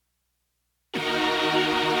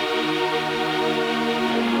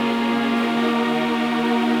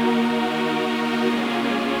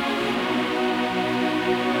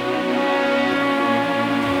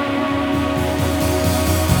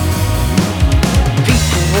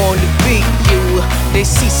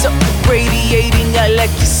Something radiating out like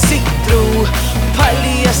you see through.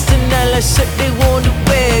 Polyester, not like shirt they wanna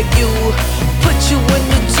wear you. Put you in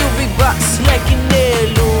the jewelry box like an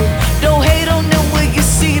heirloom. Don't hate on them when you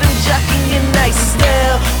see them jocking your nice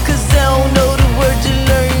style, cause they don't know the words you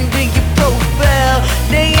learned in your profile.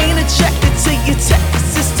 They ain't attracted to your tactics,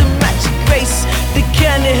 system match your grace. They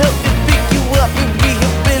kinda help to pick you up and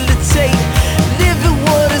rehabilitate. Living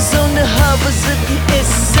waters on the harbors of the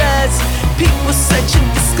insides. People search and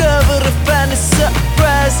discover to find a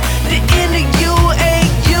surprise. The inner you ain't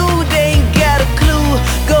you, they ain't got a clue.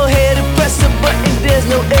 Go ahead and press the button, there's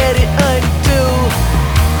no edit undo.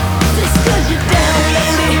 Just cause you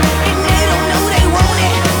download it, and they don't know they want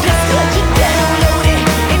it. Just cause you download it,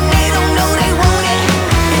 and they don't know they want it.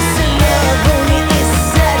 It's a love on the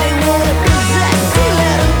inside, they wanna possess. So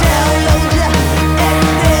let them download ya at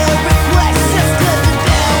their request. Just cause you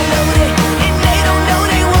download it, and they don't know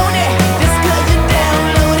they want it. Just cause you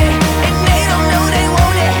download it, and they don't know they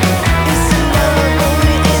want it. It's a love on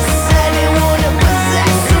the inside, they wanna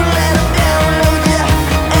possess. So let them download ya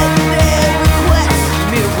at their request.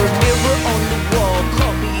 Mirror, mirror on the wall,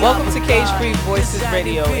 call me. Welcome to Cage Free Voices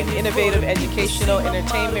Radio, an innovative educational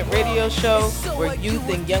entertainment radio show where youth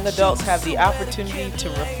and young adults have the opportunity to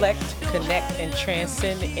reflect, connect, and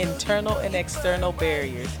transcend internal and external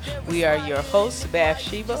barriers. We are your hosts,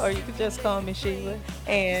 Bathsheba, or you can just call me Sheba,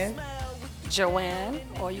 and Joanne,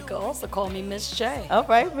 or you can also call me Miss J. all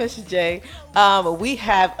right, Mr. J. We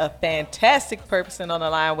have a fantastic person on the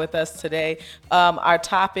line with us today. Our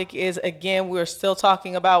topic is, again, we're still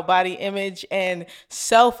talking about body image and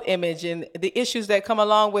self-image and the issues that come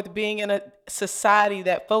along with being in a society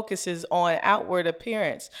that focuses on outward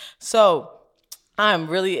appearance. So I'm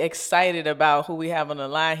really excited about who we have on the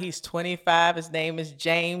line. He's 25. His name is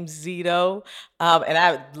James Zito. And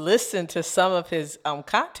I've listened to some of his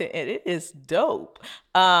content, and it is dope.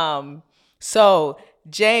 So,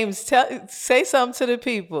 James, say something to the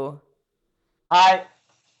people. Hi.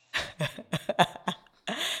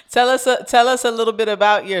 Tell us a little bit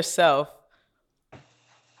about yourself.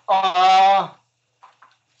 I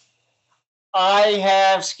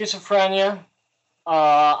have schizophrenia.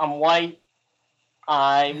 I'm white.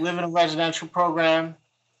 I live in a residential program.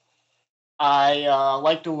 I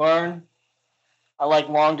like to learn. I like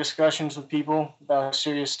long discussions with people about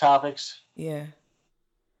serious topics. Yeah.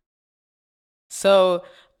 So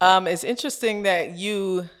it's interesting that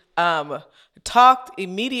you talked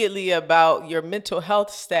immediately about your mental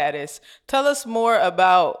health status. Tell us more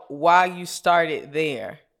about why you started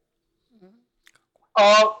there.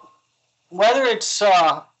 Whether it's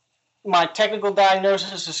my technical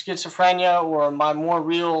diagnosis of schizophrenia or my more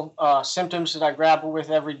real symptoms that I grapple with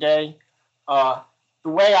every day, the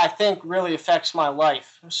way I think really affects my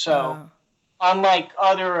life. So unlike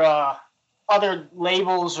other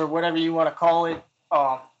labels or whatever you want to call it,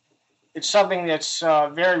 it's something that's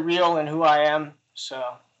very real in who I am. So,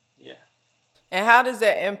 yeah. And how does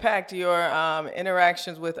that impact your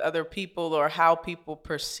interactions with other people or how people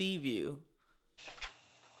perceive you?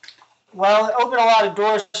 Well, it opened a lot of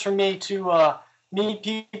doors for me to meet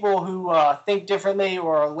people who think differently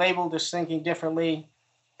or are labeled as thinking differently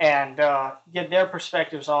and get their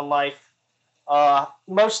perspectives on life.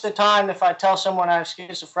 Most of the time, if I tell someone I have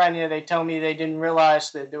schizophrenia, they tell me they didn't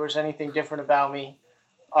realize that there was anything different about me.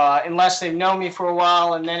 Unless they've known me for a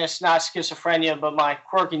while, and then it's not schizophrenia, but my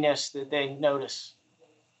quirkiness that they notice.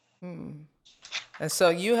 And so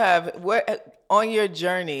you have, on your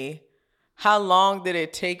journey, how long did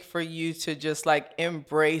it take for you to just like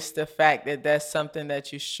embrace the fact that that's something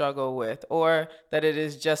that you struggle with or that it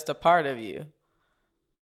is just a part of you?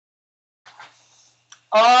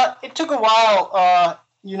 It took a while. I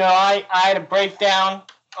had a breakdown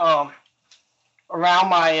around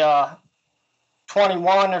my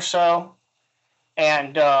 21 or so.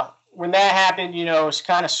 And when that happened, it was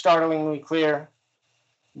kind of startlingly clear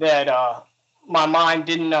that my mind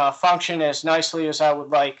didn't function as nicely as I would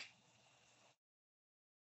like.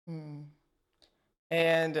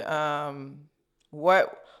 And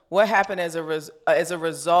what happened as a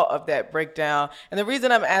result of that breakdown? And the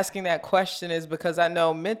reason I'm asking that question is because I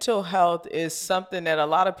know mental health is something that a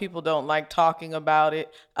lot of people don't like talking about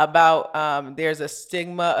it. There's a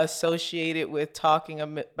stigma associated with talking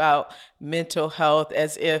about mental health,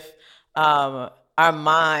 as if our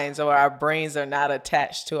minds or our brains are not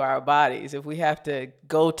attached to our bodies. If we have to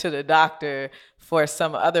go to the doctor for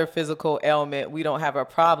some other physical ailment, we don't have a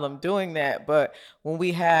problem doing that. But when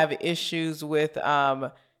we have issues with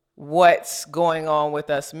what's going on with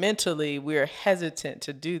us mentally, we're hesitant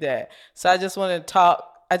to do that. So I just want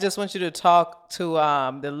you to talk to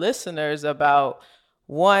the listeners about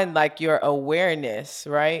one, like your awareness,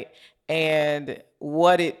 right? And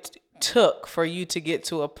what it took for you to get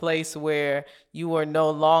to a place where you were no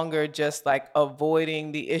longer just like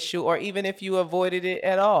avoiding the issue, or even if you avoided it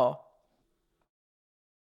at all.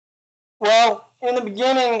 Well, in the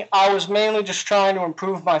beginning, I was mainly just trying to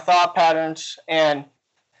improve my thought patterns, and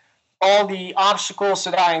all the obstacles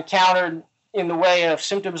that I encountered in the way of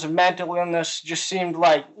symptoms of mental illness just seemed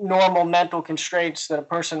like normal mental constraints that a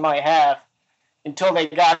person might have until they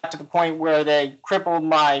got to the point where they crippled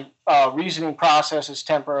my reasoning processes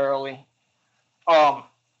temporarily. Um,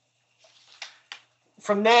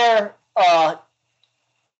 from there, it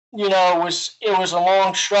was a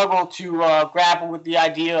long struggle to grapple with the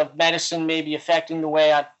idea of medicine maybe affecting the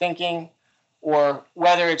way I'm thinking, or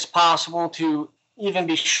whether it's possible to even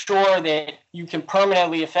be sure that you can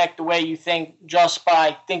permanently affect the way you think just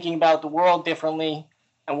by thinking about the world differently,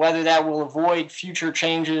 and whether that will avoid future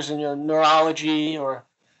changes in your neurology, or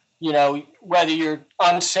whether you're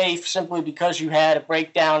unsafe simply because you had a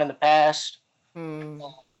breakdown in the past. Mm.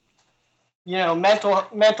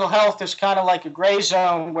 Mental health is kind of like a gray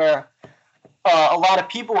zone where a lot of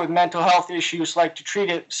people with mental health issues like to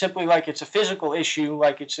treat it simply like it's a physical issue,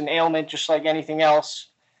 like it's an ailment just like anything else,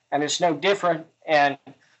 and it's no different. And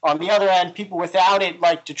on the other end, people without it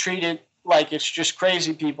like to treat it like it's just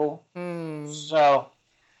crazy people. Mm. So,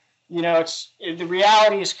 the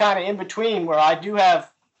reality is kind of in between, where I do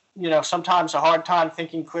have, sometimes a hard time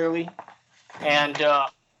thinking clearly, and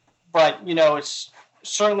but it's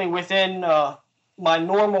certainly within my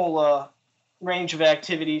normal range of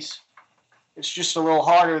activities. It's just a little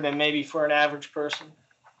harder than maybe for an average person.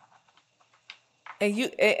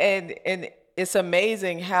 And it's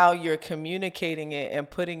amazing how you're communicating it and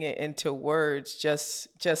putting it into words, just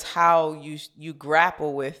how you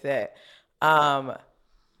grapple with that. Um,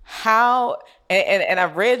 how and I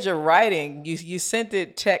read your writing. You sent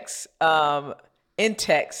it text, in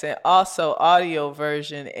text, and also audio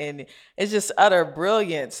version, and it's just utter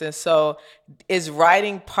brilliance. And so, is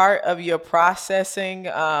writing part of your processing?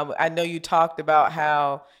 I know you talked about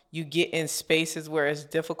how you get in spaces where it's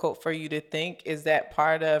difficult for you to think. Is that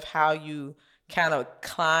part of how you kind of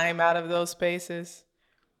climb out of those spaces?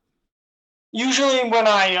 Usually, when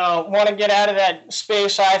I want to get out of that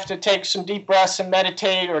space, I have to take some deep breaths and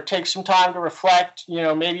meditate, or take some time to reflect.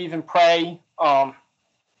 Maybe even pray. I'm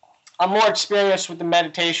more experienced with the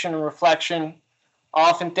meditation and reflection. I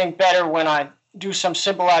often think better when I do some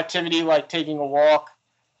simple activity like taking a walk.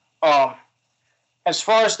 Um, as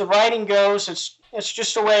far as the writing goes, it's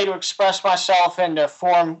just a way to express myself and to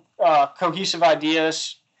form cohesive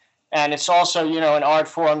ideas, and it's also an art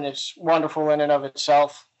form that's wonderful in and of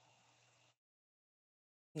itself.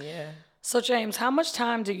 Yeah. So, James, how much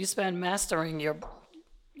time do you spend mastering your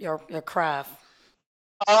craft?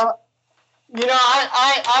 Uh,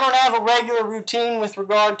 I don't have a regular routine with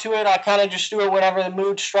regard to it. I kind of just do it whenever the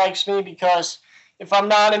mood strikes me, because if I'm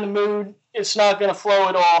not in the mood, it's not going to flow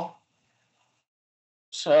at all.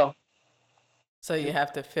 So, So you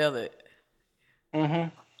have to feel it. hmm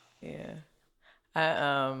Yeah.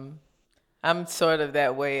 I I'm sort of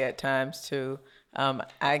that way at times too.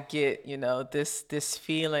 I get, this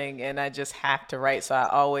feeling and I just have to write. So I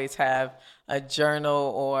always have a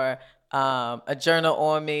journal, or a journal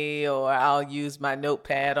on me, or I'll use my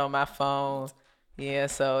notepad on my phone. Yeah,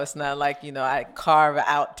 so it's not like, I carve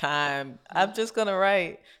out time. I'm just gonna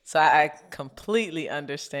write. So I completely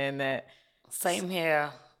understand that. Same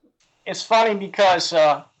here. it's funny because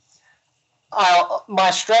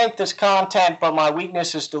my strength is content, but my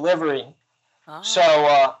weakness is delivery. So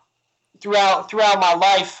Ah, throughout my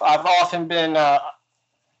life, I've often been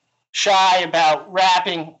shy about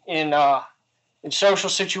rapping in social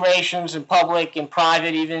situations, in public, in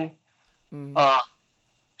private, even. Mm. Uh,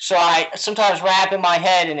 so I sometimes rap in my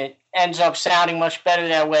head, and it ends up sounding much better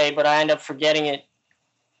that way, but I end up forgetting it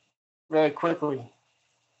really quickly.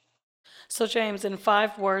 so James, in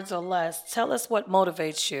 5 words or less, tell us what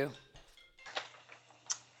motivates you.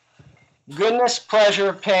 Goodness,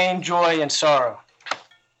 pleasure, pain, joy, and sorrow.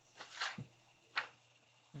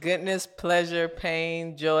 Goodness, pleasure,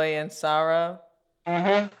 pain, joy, and sorrow.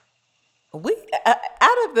 hmm We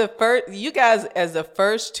out of the first, you guys as the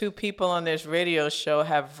first two people on this radio show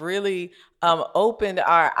have really opened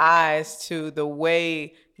our eyes to the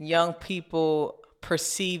way young people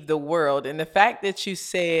perceive the world, and the fact that you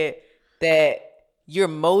said that you're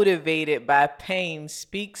motivated by pain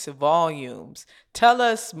speaks volumes. Tell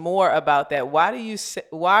us more about that. Why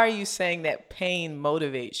are you saying that pain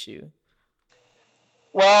motivates you?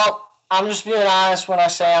 Well, I'm just being honest when I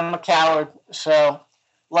say I'm a coward. So a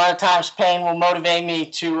lot of times pain will motivate me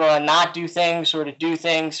to not do things, or to do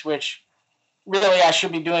things which really I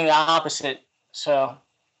should be doing the opposite. So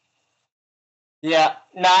yeah,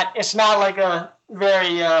 it's not like a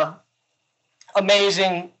very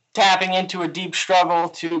amazing tapping into a deep struggle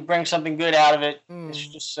to bring something good out of it. It's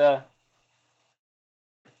just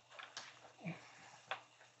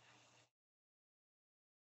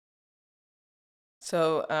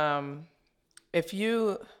So, if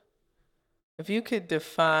you could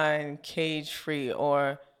define cage free,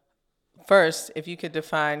 or first, if you could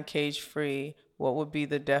define cage free, what would be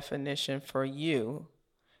the definition for you,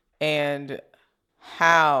 and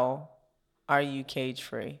how are you cage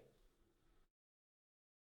free?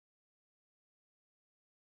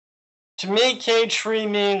 to me, cage free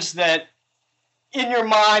means that in your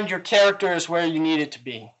mind, your character is where you need it to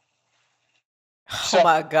be. Oh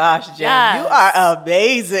my gosh, Jen, you Yes. are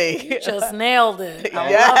amazing. You just nailed it. I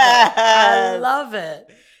Yes. love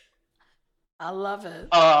it. I love it.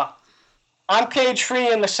 I'm cage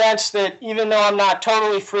free in the sense that even though I'm not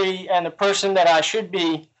totally free and the person that I should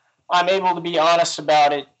be, I'm able to be honest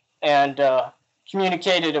about it and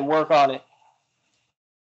communicate it and work on it.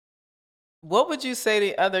 What would you say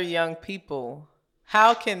to other young people?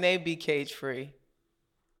 How can they be cage free?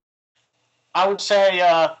 I would say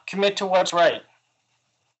commit to what's right.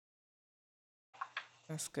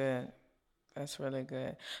 That's good. That's really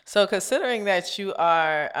good. So, considering that you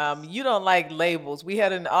are, you don't like labels, we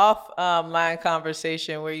had an off line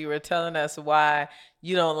conversation where you were telling us why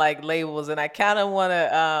you don't like labels, and I kind of want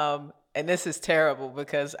to, and this is terrible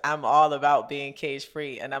because I'm all about being cage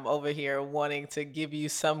free, and I'm over here wanting to give you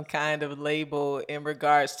some kind of label in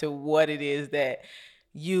regards to what it is that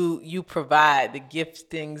you provide, the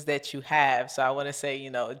giftings that you have. So I want to say,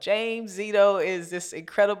 James Zito is this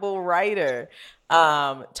incredible writer.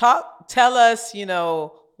 Tell us,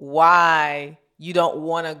 why you don't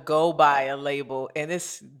want to go by a label, and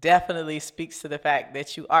this definitely speaks to the fact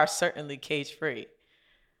that you are certainly cage free.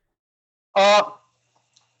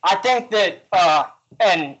 I think that,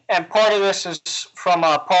 and part of this is from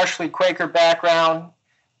a partially Quaker background,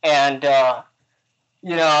 and not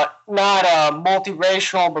a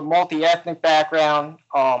multiracial but multi-ethnic background.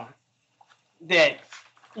 That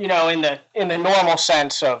in the normal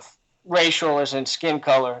sense of racial as in skin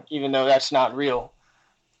color, even though that's not really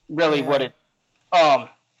Yeah. what it. I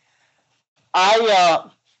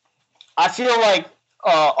feel like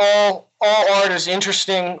all art is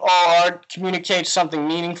interesting. All art communicates something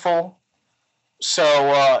meaningful.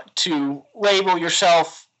 So to label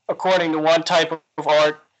yourself according to one type of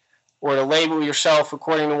art, or to label yourself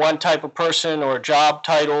according to one type of person or job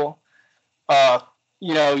title,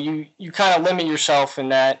 you kind of limit yourself in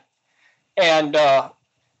that, and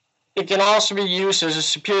it can also be used as a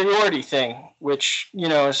superiority thing, which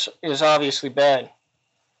is obviously bad.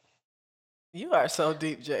 You are so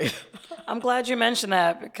deep, Jay. I'm glad you mentioned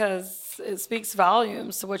that because it speaks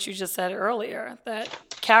volumes to what you just said earlier, that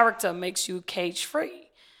character makes you cage free,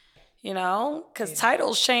 because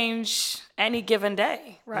titles change any given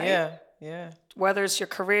day, right? Yeah. Whether it's your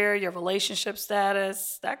career, your relationship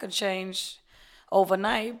status, that could change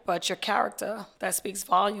overnight, but your character, that speaks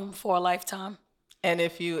volume for a lifetime. And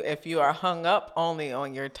if you are hung up only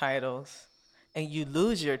on your titles and you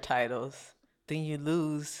lose your titles, then you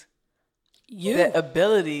lose the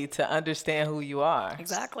ability to understand who you are,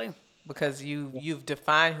 Exactly. because you've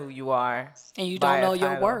defined who you are And you by don't a know your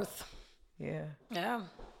title. worth. Yeah, Yeah.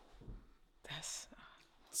 that's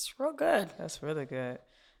It's real good. that's really good.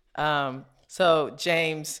 So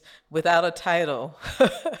James, without a title,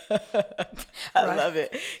 I Right. love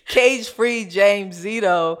it. Cage free James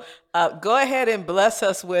Zito. Go ahead and bless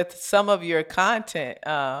us with some of your content,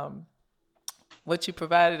 what you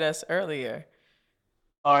provided us earlier.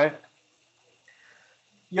 All right.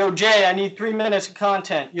 Yo, Jay, I need 3 minutes of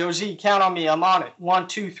content. Yo, Z, count on me. I'm on it. 1,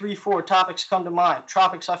 2, 3, 4 topics come to mind.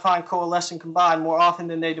 Tropics I find coalesce and combine more often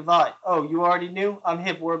than they divide. Oh, you already knew? I'm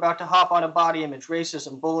hip. We're about to hop on a body image,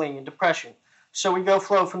 racism, bullying, and depression. So we go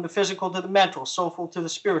flow from the physical to the mental, soulful to the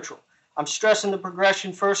spiritual. I'm stressing the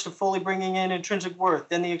progression first of fully bringing in intrinsic worth,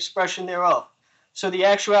 then the expression thereof. So the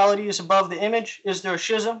actuality is above the image. Is there a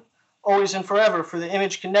schism? Always and forever, for the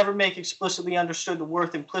image can never make explicitly understood the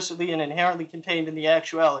worth implicitly and inherently contained in the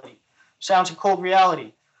actuality. Sounds a cold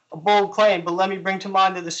reality. A bold claim, but let me bring to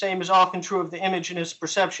mind that the same is often true of the image in its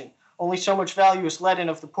perception. Only so much value is let in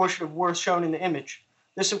of the portion of worth shown in the image.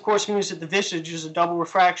 This, of course, means that the visage is a double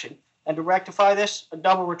refraction, and to rectify this, a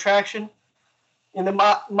double retraction. In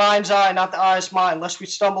the mind's eye, not the eye's mind, lest we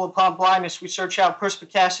stumble upon blindness, we search out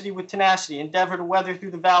perspicacity with tenacity, endeavor to weather through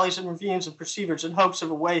the valleys and ravines of perceivers in hopes of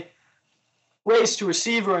a ways to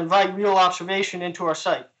receive or invite real observation into our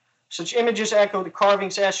sight. Such images echo the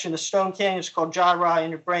carvings etched in the stone canyons called gyri in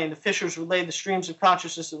your brain. The fissures relay the streams of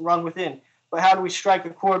consciousness that run within. But how do we strike a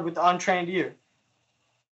chord with the untrained ear?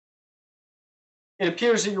 It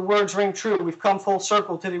appears that your words ring true. We've come full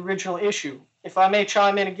circle to the original issue. If I may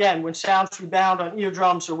chime in again, when sounds rebound on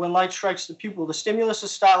eardrums or when light strikes the pupil, the stimulus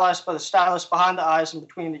is stylized by the stylus behind the eyes and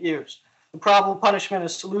between the ears. The problem, punishment,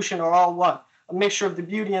 and solution are all one, a mixture of the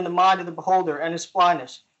beauty in the mind of the beholder and its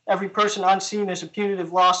blindness. Every person unseen is a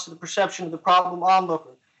punitive loss to the perception of the problem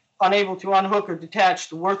onlooker, unable to unhook or detach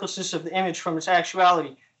the worthlessness of the image from its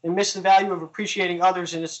actuality. They miss the value of appreciating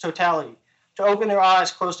others in its totality. To open their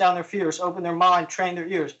eyes, close down their fears, open their mind, train their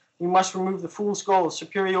ears, we must remove the fool's goal of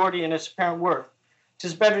superiority and its apparent worth.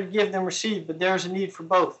 'Tis better to give than receive, but there is a need for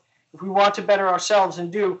both. If we want to better ourselves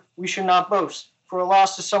and do, we should not boast, for a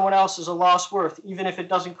loss to someone else is a loss worth, even if it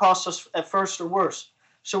doesn't cost us at first or worse.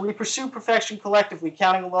 So we pursue perfection collectively,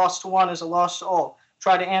 counting a loss to one as a loss to all.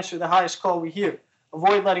 Try to answer the highest call we hear.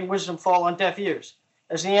 Avoid letting wisdom fall on deaf ears.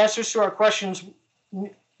 As the answers to our questions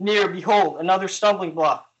near, behold, another stumbling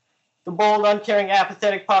block. The bold, uncaring,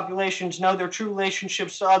 apathetic populations know their true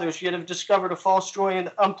relationships to others, yet have discovered a false joy in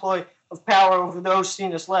the employ of power over those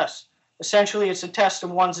seen as less. Essentially, it's a test of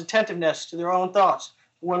one's attentiveness to their own thoughts.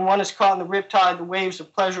 When one is caught in the riptide, the waves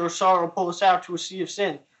of pleasure or sorrow pull us out to a sea of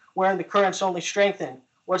sin, wherein the currents only strengthen.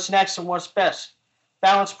 What's next and what's best?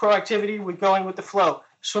 Balance proactivity with going with the flow.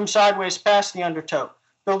 Swim sideways past the undertow.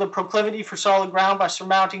 Build a proclivity for solid ground by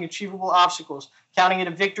surmounting achievable obstacles, counting it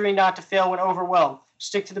a victory not to fail when overwhelmed.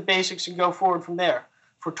 Stick to the basics and go forward from there.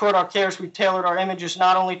 For toward our cares we've tailored our images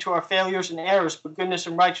not only to our failures and errors, but goodness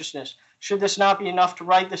and righteousness. Should this not be enough to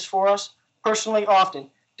write this for us? Personally, often.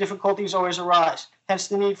 Difficulties always arise. Hence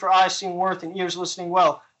the need for eyes seeing worth and ears listening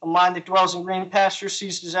well. A mind that dwells in green pastures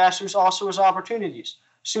sees disasters also as opportunities.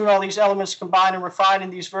 Soon all these elements combine and refine in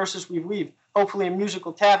these verses we weave, hopefully a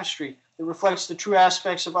musical tapestry that reflects the true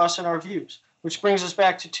aspects of us and our views. Which brings us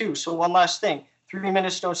back to 2. So one last thing. 3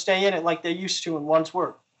 minutes don't stay in it like they used to in one's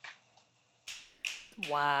work.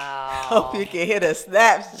 Wow. Hope you can hear the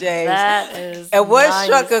snaps, James. That is And what nice.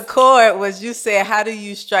 struck a chord was you said, how do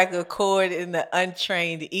you strike a chord in the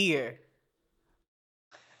untrained ear?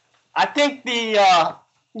 I think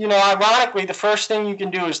ironically, the first thing you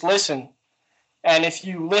can do is listen. And if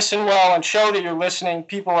you listen well and show that you're listening,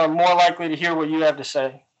 people are more likely to hear what you have to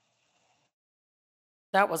say.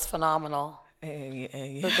 That was phenomenal.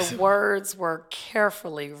 The words were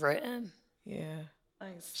carefully written. Yeah.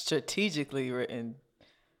 Nice. Strategically written.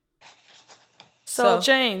 So,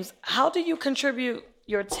 James, how do you contribute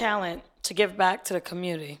your talent to give back to the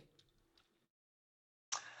community?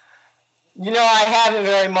 I haven't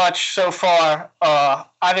very much so far.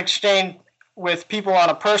 I've exchanged with people on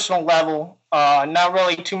a personal level, not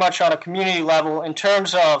really too much on a community level. In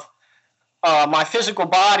terms of my physical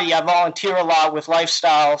body, I volunteer a lot with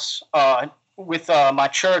Lifestyles, with my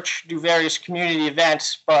church, do various community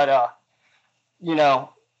events, but,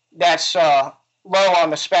 that's low on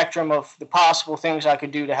the spectrum of the possible things I could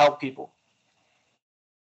do to help people.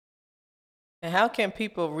 And how can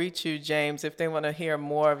people reach you, James, if they want to hear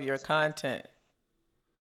more of your content?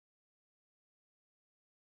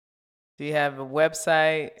 Do you have a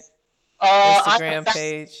website, Instagram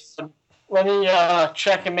page? Let me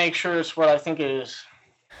check and make sure it's what I think it is.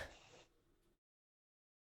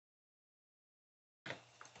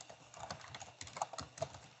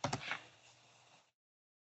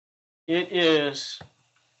 It is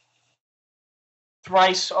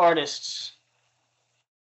Thrice Artists.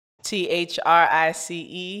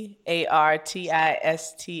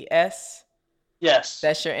 ThriceArtists. Yes.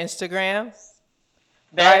 That's your Instagram?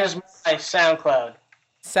 That is my SoundCloud.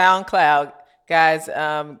 SoundCloud. Guys,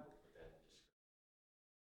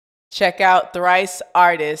 check out Thrice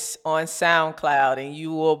Artists on SoundCloud, and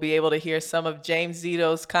you will be able to hear some of James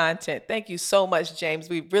Zito's content. Thank you so much, James.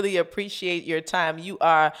 We really appreciate your time. You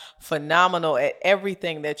are phenomenal at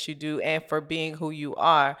everything that you do and for being who you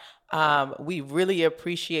are. We really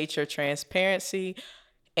appreciate your transparency,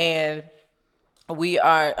 and we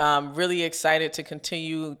are really excited to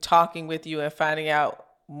continue talking with you and finding out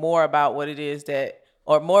more about what it is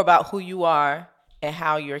more about who you are and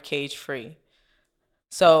how you're cage free.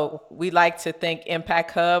 So we'd like to thank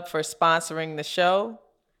Impact Hub for sponsoring the show.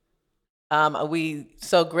 We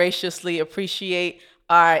so graciously appreciate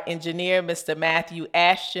our engineer, Mr. Matthew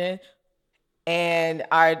Ashton, and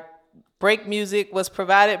our break music was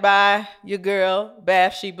provided by your girl,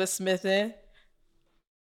 Bathsheba Smithin.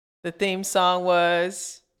 The theme song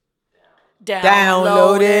was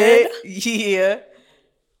Downloaded. Yeah.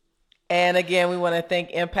 And again, we want to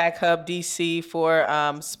thank Impact Hub DC for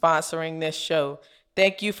sponsoring this show.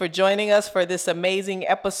 Thank you for joining us for this amazing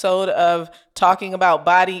episode of Talking About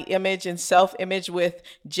Body Image and Self-Image with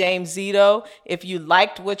James Zito. If you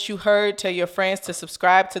liked what you heard, tell your friends to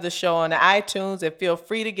subscribe to the show on iTunes, and feel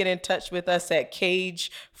free to get in touch with us at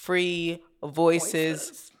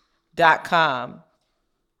cagefreevoices.com.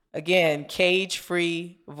 Again,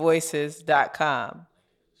 cagefreevoices.com.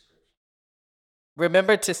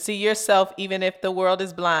 Remember to see yourself even if the world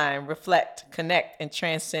is blind. Reflect, connect, and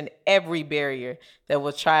transcend every barrier that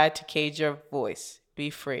will try to cage your voice. Be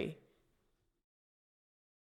free.